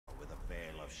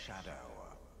shadow.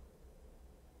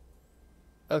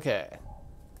 Okay.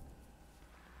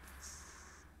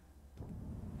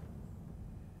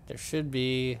 There should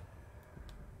be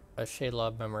a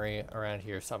Shelob memory around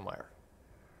here somewhere.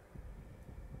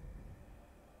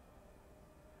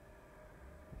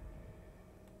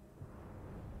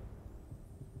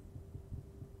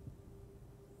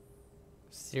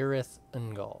 Cirith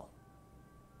Ungol.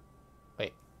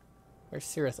 Wait, where's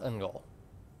Cirith Ungol?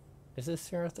 Is this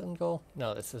Cirith Ungol?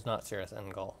 No, this is not Cirith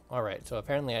Ungol. Alright, so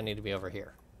apparently I need to be over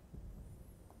here.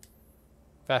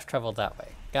 Fast travel that way.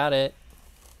 Got it.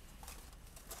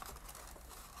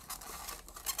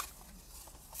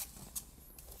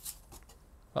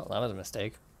 Well, that was a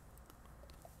mistake.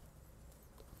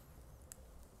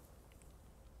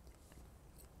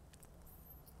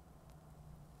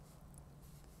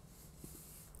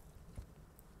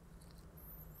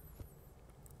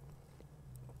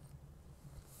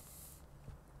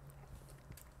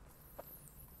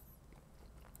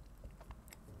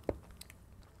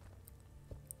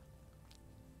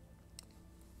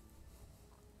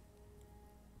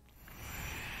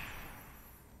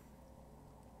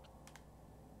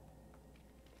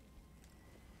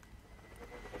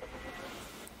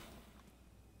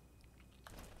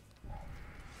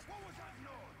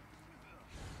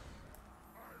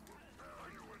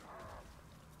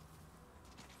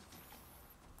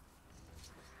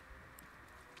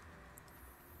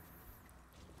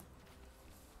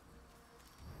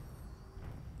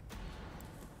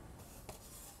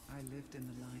 I lived in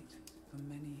the light for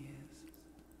many years,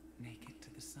 naked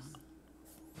to the sun.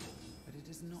 But it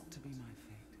is not to be my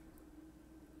fate.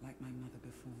 Like my mother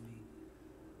before me,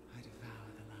 I devour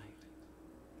the light.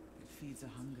 It feeds a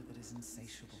hunger that is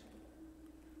insatiable.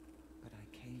 But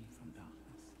I came from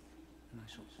darkness, and I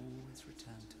shall always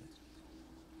return to it.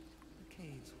 The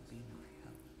caves will be my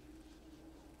home.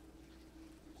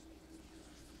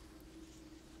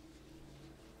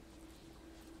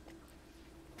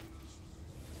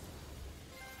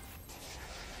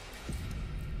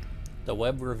 The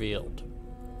web revealed.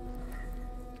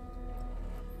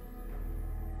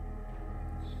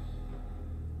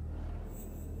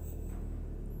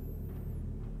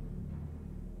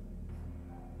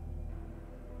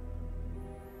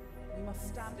 We must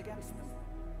stand against them.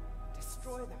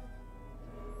 Destroy them.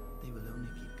 They will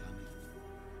only keep coming.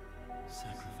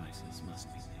 Sacrifices must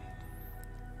be made.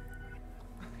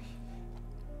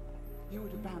 You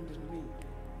would abandon me.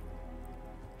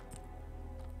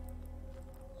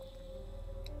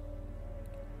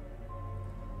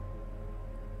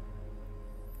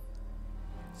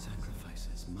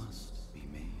 Sacrifices must be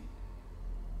made.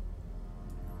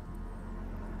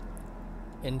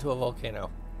 Into a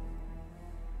volcano.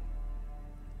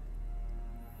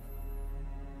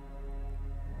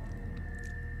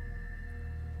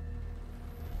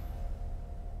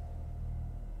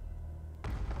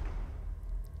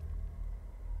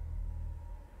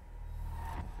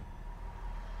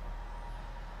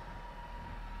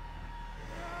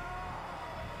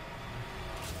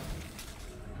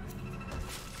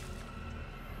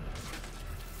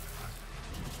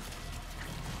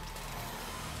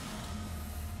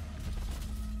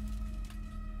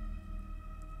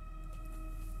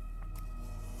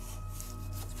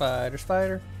 Spider,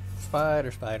 spider,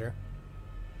 spider, spider.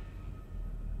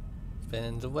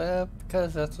 Spins a web,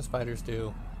 because that's what spiders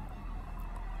do.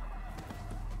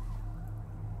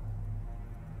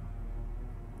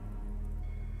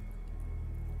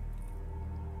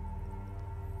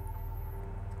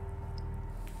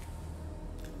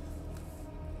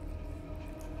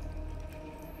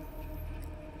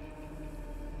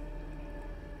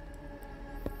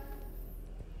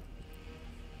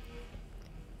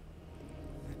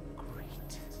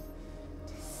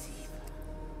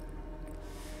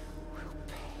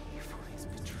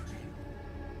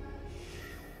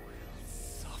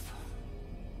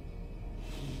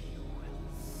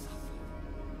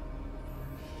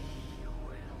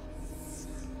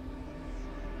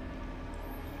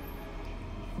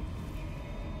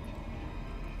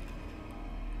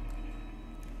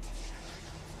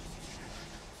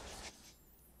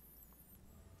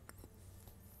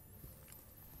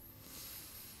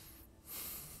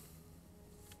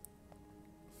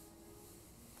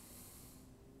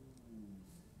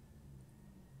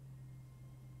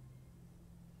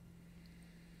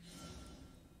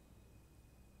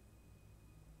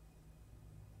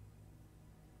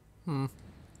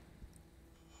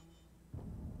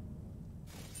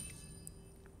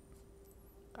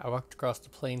 I walked across the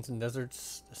plains and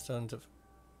deserts, the stones of...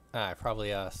 I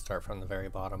probably start from the very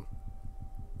bottom.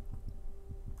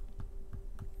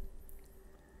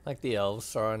 Like the elves,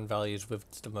 Sauron values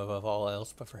wisdom above all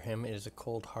else, but for him it is a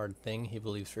cold, hard thing. He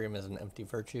believes freedom is an empty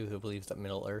virtue. He believes that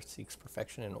Middle-earth seeks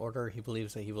perfection and order. He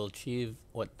believes that he will achieve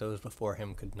what those before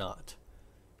him could not.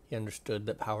 He understood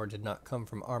that power did not come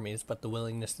from armies, but the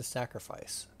willingness to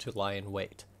sacrifice, to lie in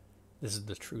wait. This is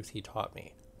the truth he taught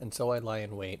me, and so I lie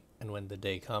in wait, and when the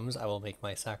day comes, I will make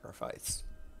my sacrifice.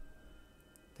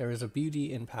 There is a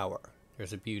beauty in power. There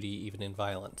is a beauty even in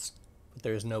violence. But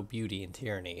there is no beauty in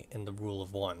tyranny, in the rule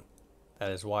of one.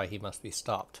 That is why he must be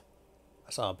stopped.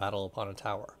 I saw a battle upon a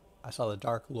tower. I saw the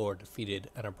Dark Lord defeated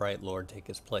and a bright Lord take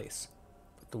his place.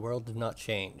 But the world did not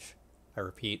change. I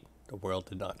repeat, the world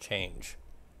did not change.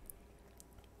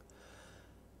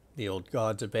 The old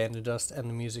gods abandoned us, and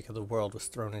the music of the world was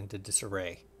thrown into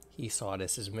disarray. He saw it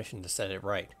as his mission to set it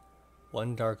right.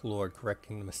 One Dark Lord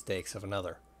correcting the mistakes of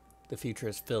another. The future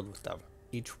is filled with them,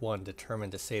 each one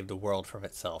determined to save the world from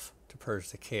itself, to purge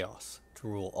the chaos, to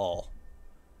rule all.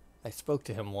 I spoke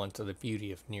to him once of the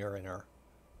beauty of Nuremberg,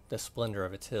 the splendor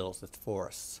of its hills, its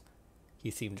forests.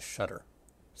 He seemed to shudder.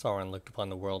 Sauron looked upon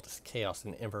the world as chaos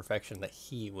and imperfection that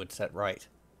he would set right.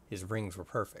 His rings were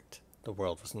perfect, the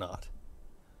world was not.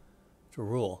 To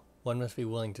rule, one must be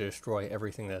willing to destroy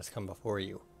everything that has come before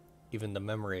you. Even the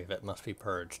memory of it must be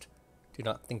purged. Do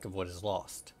not think of what is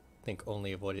lost. Think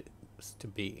only of what is to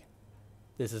be.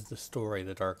 This is the story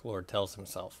the Dark Lord tells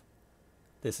himself.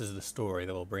 This is the story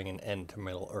that will bring an end to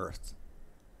Middle-earth.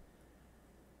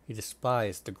 He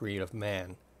despised the greed of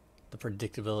man, the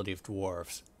predictability of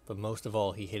dwarves, but most of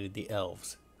all he hated the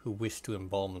elves, who wished to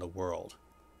embalm the world.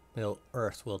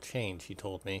 Middle-earth will change, he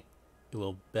told me. It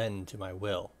will bend to my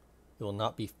will. It will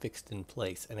not be fixed in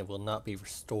place, and it will not be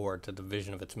restored to the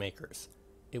vision of its makers.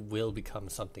 It will become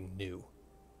something new.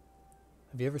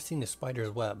 Have you ever seen a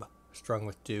spider's web, strung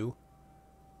with dew?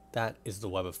 That is the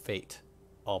web of fate.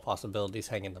 All possibilities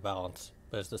hang in the balance,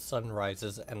 but as the sun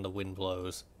rises and the wind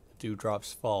blows, the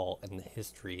dewdrops fall and the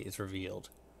history is revealed.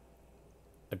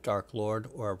 A Dark Lord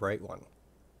or a bright one.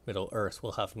 Middle-earth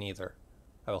will have neither.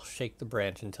 I will shake the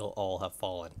branch until all have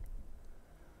fallen.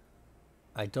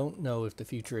 I don't know if the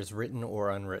future is written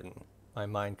or unwritten. My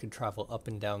mind could travel up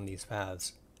and down these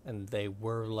paths, and they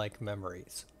were like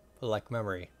memories. But like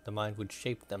memory, the mind would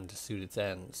shape them to suit its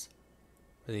ends.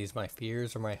 Are these my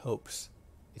fears or my hopes?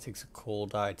 It takes a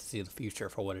cold eye to see the future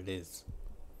for what it is.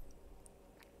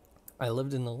 I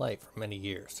lived in the light for many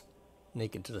years,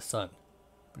 naked to the sun,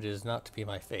 but it is not to be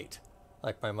my fate.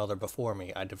 Like my mother before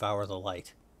me, I devour the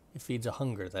light. It feeds a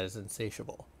hunger that is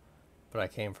insatiable. But I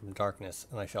came from darkness,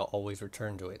 and I shall always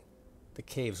return to it. The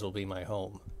caves will be my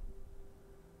home.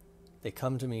 They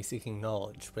come to me seeking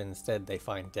knowledge, but instead they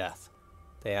find death.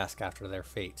 They ask after their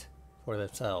fate, for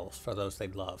themselves, for those they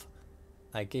love.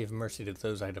 I gave mercy to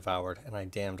those I devoured, and I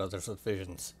damned others with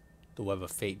visions. The web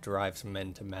of fate drives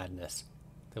men to madness.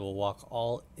 They will walk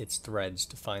all its threads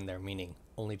to find their meaning,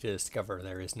 only to discover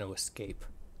there is no escape.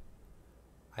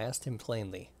 I asked him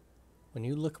plainly, "When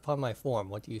you look upon my form,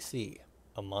 what do you see?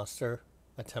 A monster?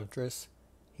 A temptress?"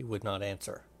 He would not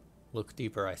answer. "Look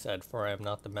deeper," I said, "for I am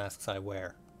not the masks I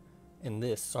wear." In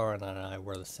this, Sauron and I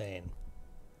were the same.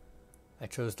 I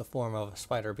chose the form of a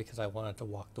spider because I wanted to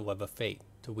walk the web of fate,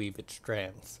 to weave its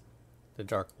strands. The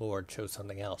Dark Lord chose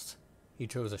something else. He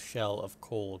chose a shell of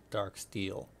cold, dark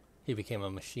steel. He became a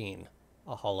machine,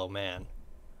 a hollow man.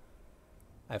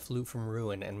 I flew from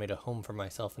ruin and made a home for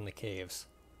myself in the caves.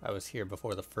 I was here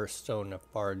before the first stone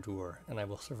of Barad-dûr, and I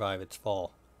will survive its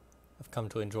fall. I've come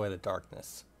to enjoy the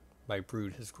darkness. My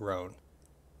brood has grown.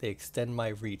 They extend my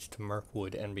reach to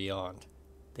Mirkwood and beyond.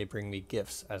 They bring me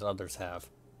gifts as others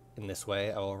have. In this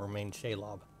way, I will remain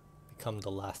Shelob, become the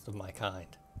last of my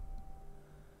kind.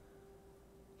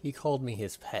 He called me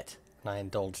his pet, and I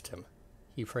indulged him.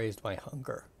 He praised my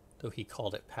hunger, though he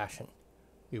called it passion.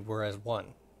 We were as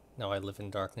one. Now I live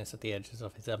in darkness at the edges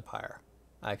of his empire.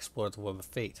 I explore the web of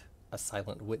fate, a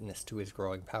silent witness to his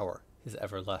growing power, his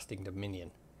everlasting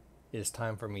dominion. It is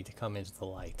time for me to come into the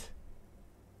light.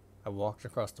 I walked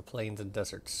across the plains and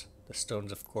deserts, the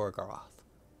stones of Gorgoroth,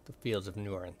 the fields of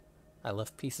Nuren. I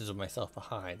left pieces of myself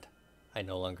behind. I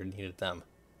no longer needed them.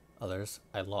 Others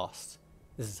I lost.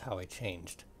 This is how I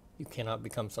changed. You cannot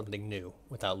become something new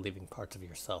without leaving parts of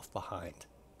yourself behind.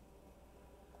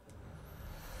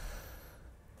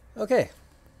 Okay.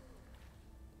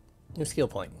 New skill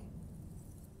point.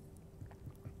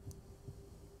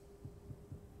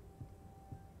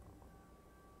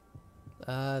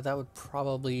 That would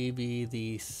probably be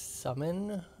the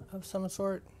summon of some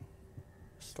sort.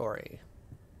 Story.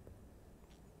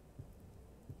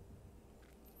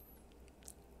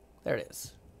 There it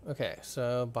is. Okay,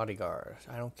 so bodyguard.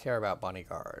 I don't care about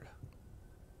bodyguard.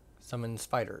 Summon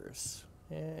spiders.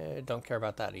 Don't care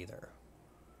about that either.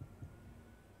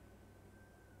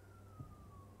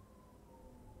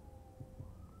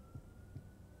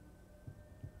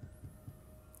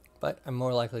 But I'm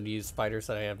more likely to use spiders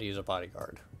than I am to use a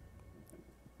bodyguard.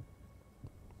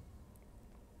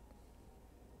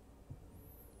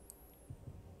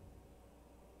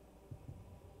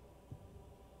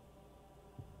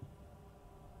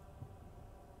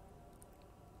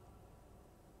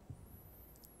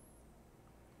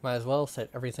 Might as well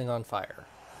set everything on fire.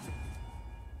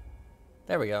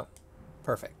 There we go.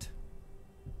 Perfect.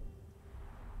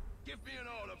 Give me an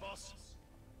order, boss.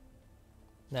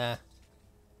 Nah.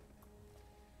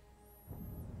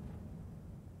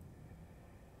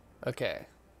 Okay.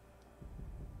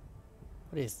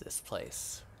 What is this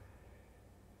place?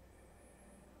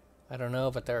 I don't know,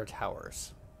 but there are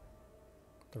towers.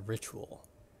 The ritual.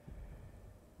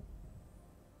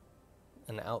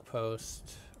 An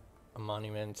outpost. A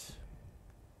monument.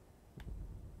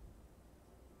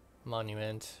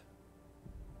 Monument.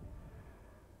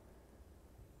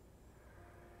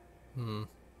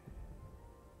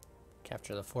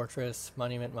 Capture the fortress.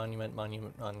 Monument, monument,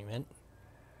 monument, monument.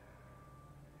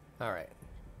 Alright.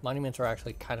 Monuments are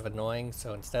actually kind of annoying,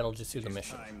 so instead I'll just do the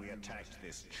mission. It's time we attacked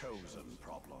this chosen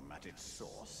problem at its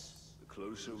source. The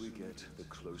closer we get, the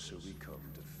closer we come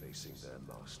to facing their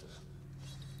master.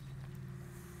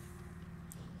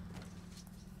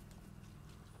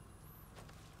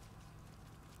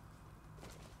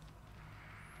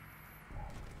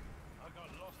 I got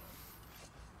lost.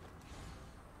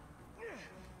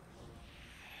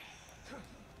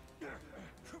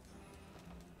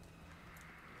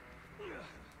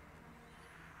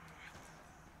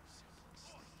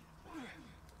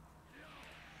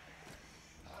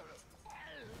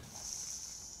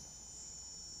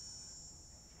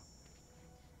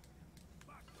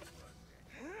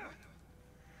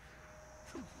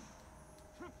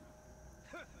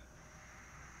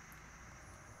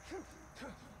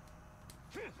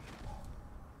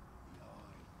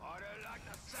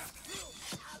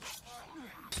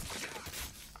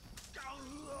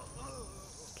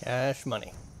 Cash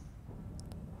money.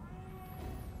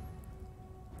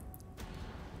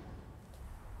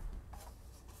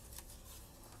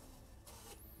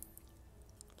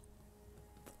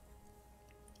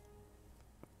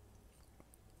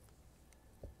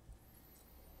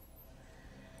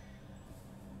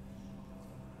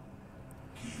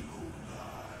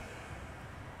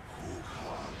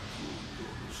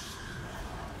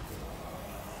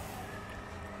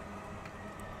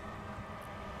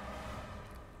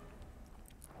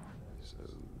 So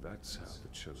that's how the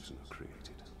Chosen are created.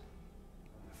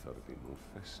 I thought it'd be more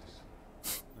festive.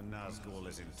 The Nazgul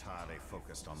is entirely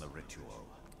focused on the ritual.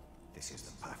 This is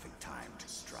the perfect time to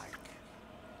strike.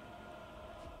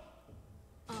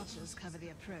 Archers cover the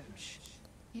approach.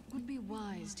 It would be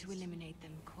wise to eliminate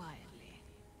them quietly.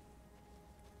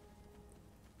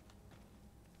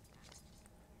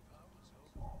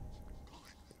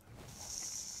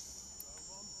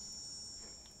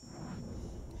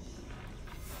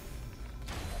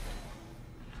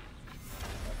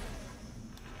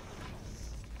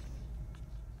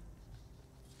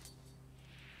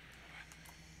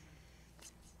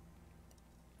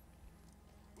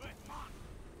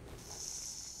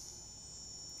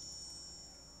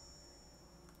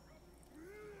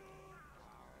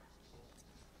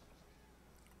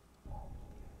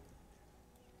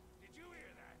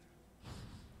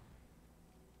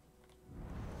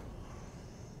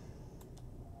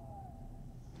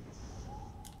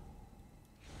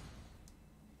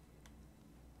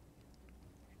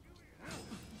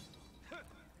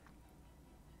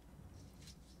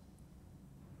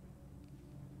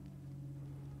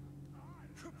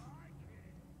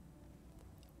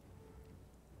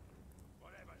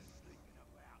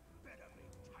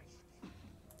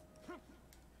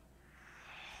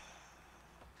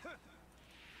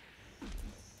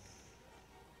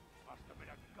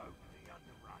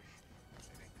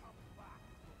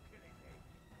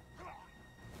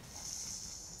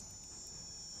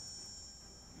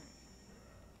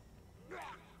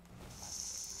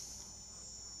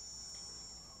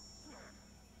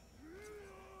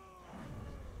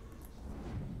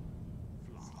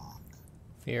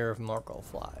 Fear of Morgul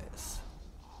flies.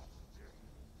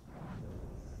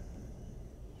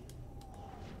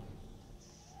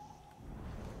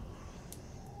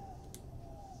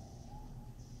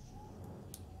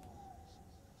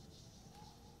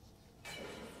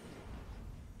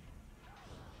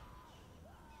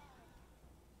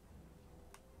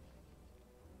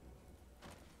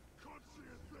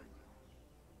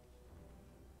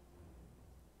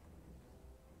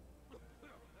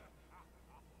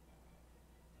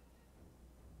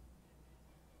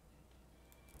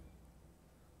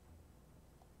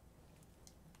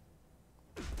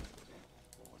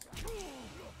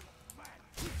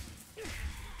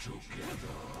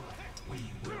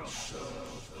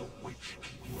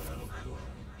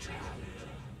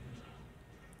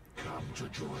 to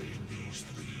join these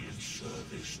three in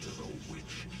service to the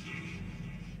Witch King.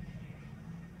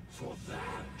 For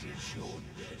that is your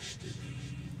destiny.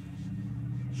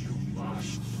 You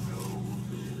must know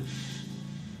this.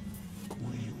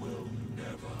 We will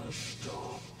never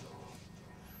stop.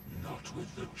 Not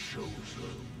with the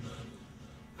Chosen,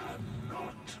 and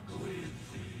not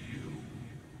with you.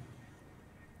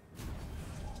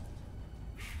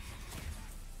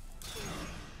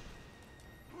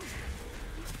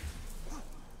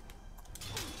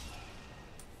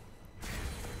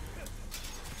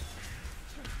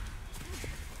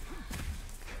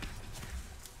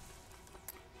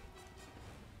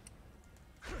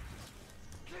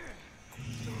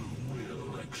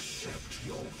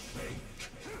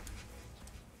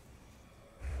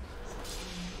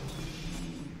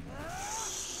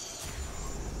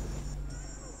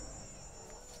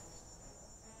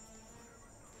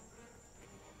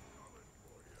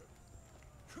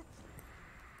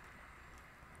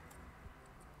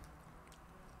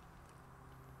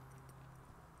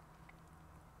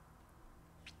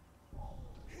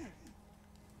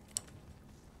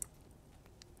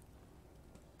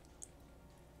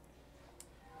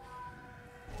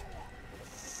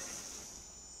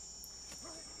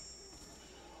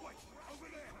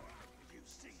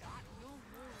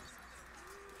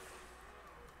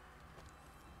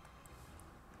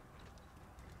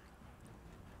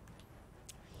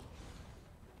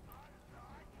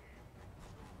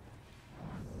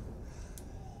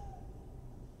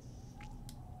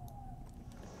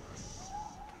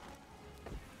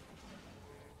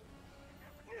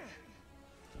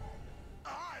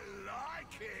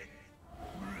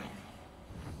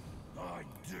 I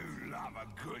do love a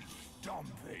good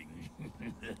stomping.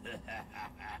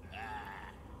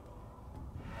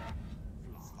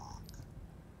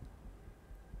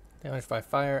 Damage by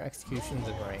fire, executions,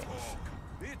 and range.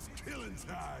 It's killing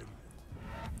time.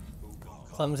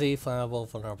 Clumsy, flammable,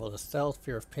 vulnerable to stealth,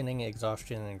 fear of pinning,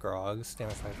 exhaustion, and grogs.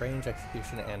 Damage by range,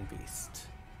 execution, and beast.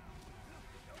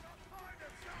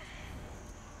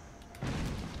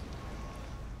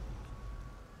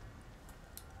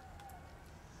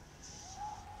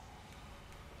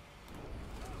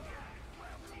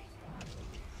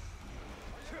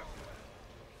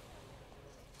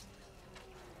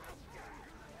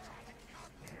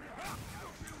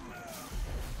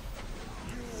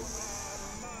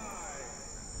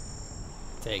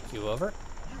 Take you over.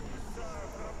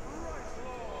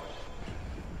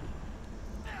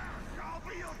 I'll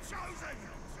be your chosen.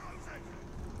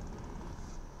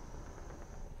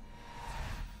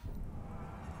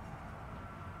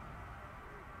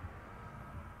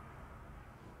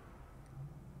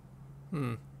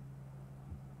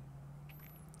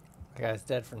 The guy's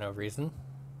dead for no reason.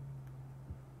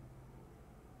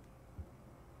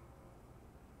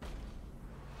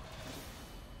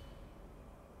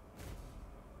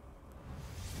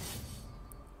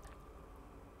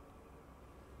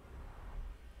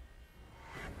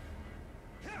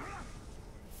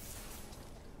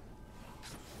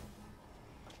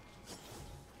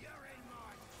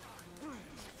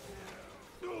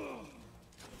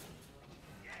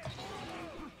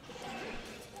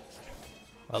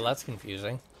 Well, that's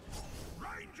confusing.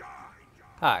 Ranger!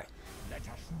 Hi. Let us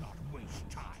not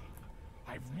waste time.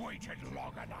 I've waited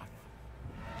long enough.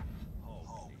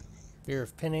 Fear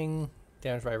of pinning,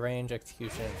 damage by range,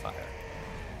 execution, and fire.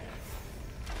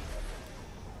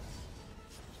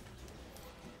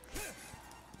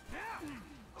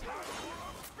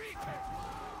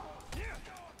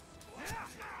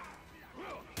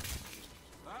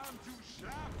 I'm too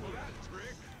sharp for that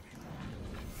trick.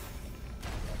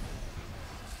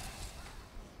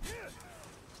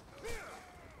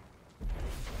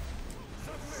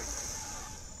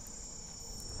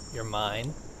 You're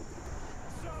mine.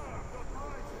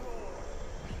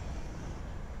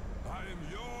 I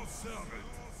am your servant.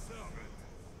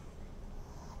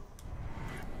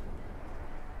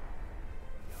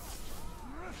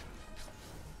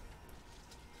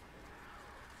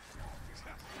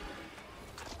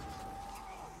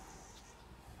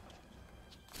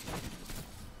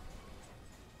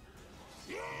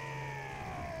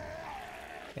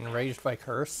 Enraged by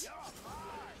curse.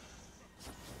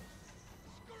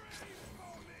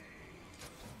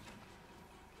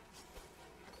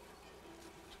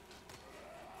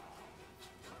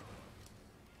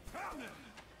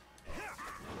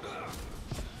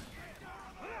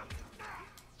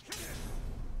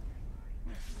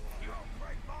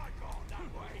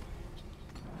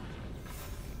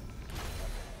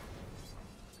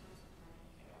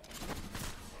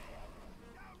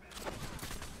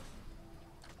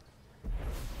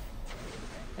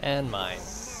 And mine.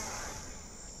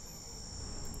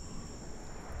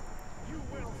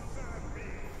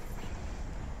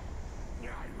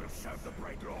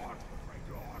 My lord.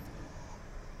 My lord.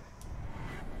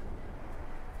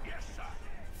 Yes, sir.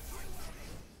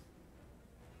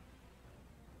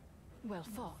 Well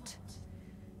fought.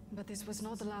 But this was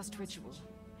not the last ritual,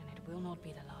 and it will not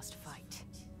be the last fight.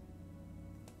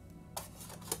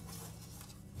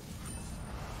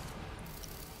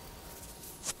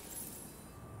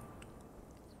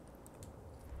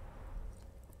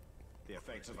 The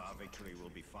effects of our victory will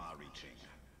be far-reaching.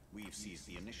 We've seized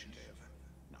the initiative.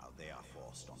 Now they are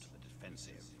forced onto the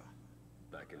defensive.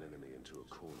 Back an enemy into a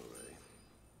corner, eh?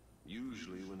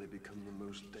 Usually when they become the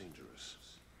most dangerous.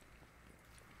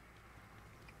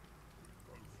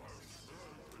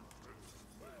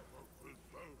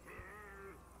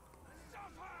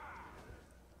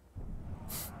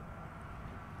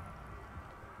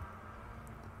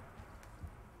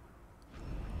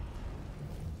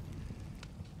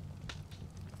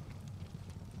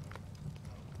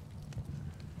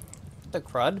 The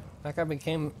crud? That guy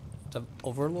became the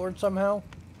overlord somehow?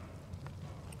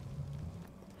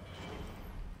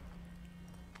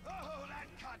 Oh, that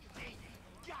cut deep.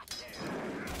 Got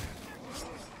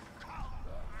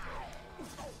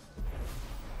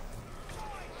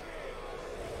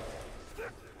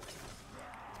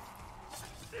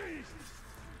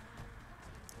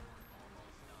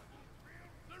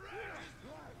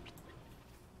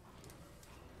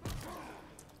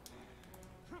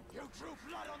You drew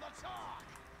blood on the talk!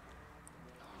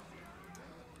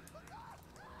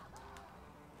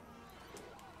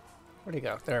 Where'd he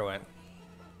go? There he went.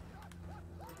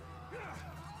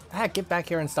 Ah, get back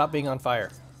here and stop being on fire.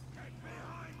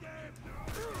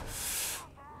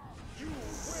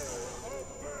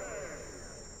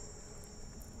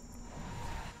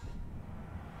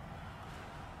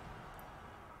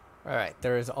 Alright,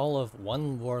 there is all of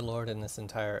one warlord in this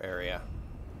entire area.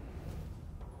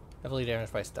 Heavily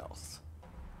damaged by stealth.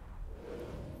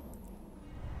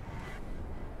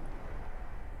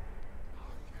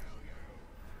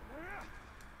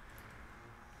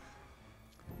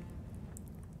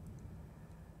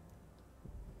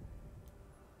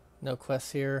 No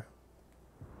quests here.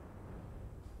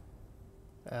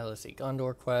 Let's see,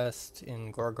 Gondor quest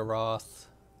in Gorgoroth.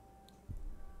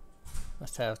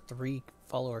 Must have 3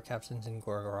 follower captains in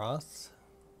Gorgoroth.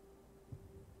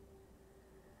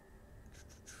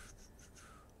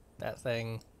 That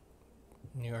thing.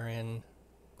 Nurin,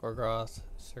 Gorgoroth,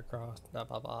 Sirgroth, blah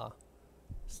blah blah.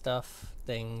 Stuff,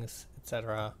 things,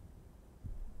 etc.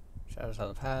 Shadows of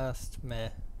the Past, meh.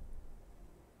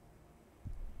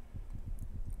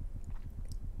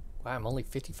 Wow, I'm only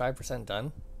 55%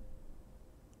 done?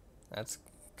 That's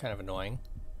kind of annoying.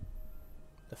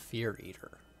 The Fear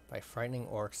Eater. By frightening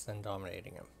orcs, then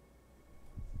dominating them.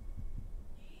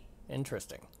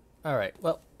 Interesting. Alright,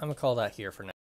 well, I'm gonna call that here for now.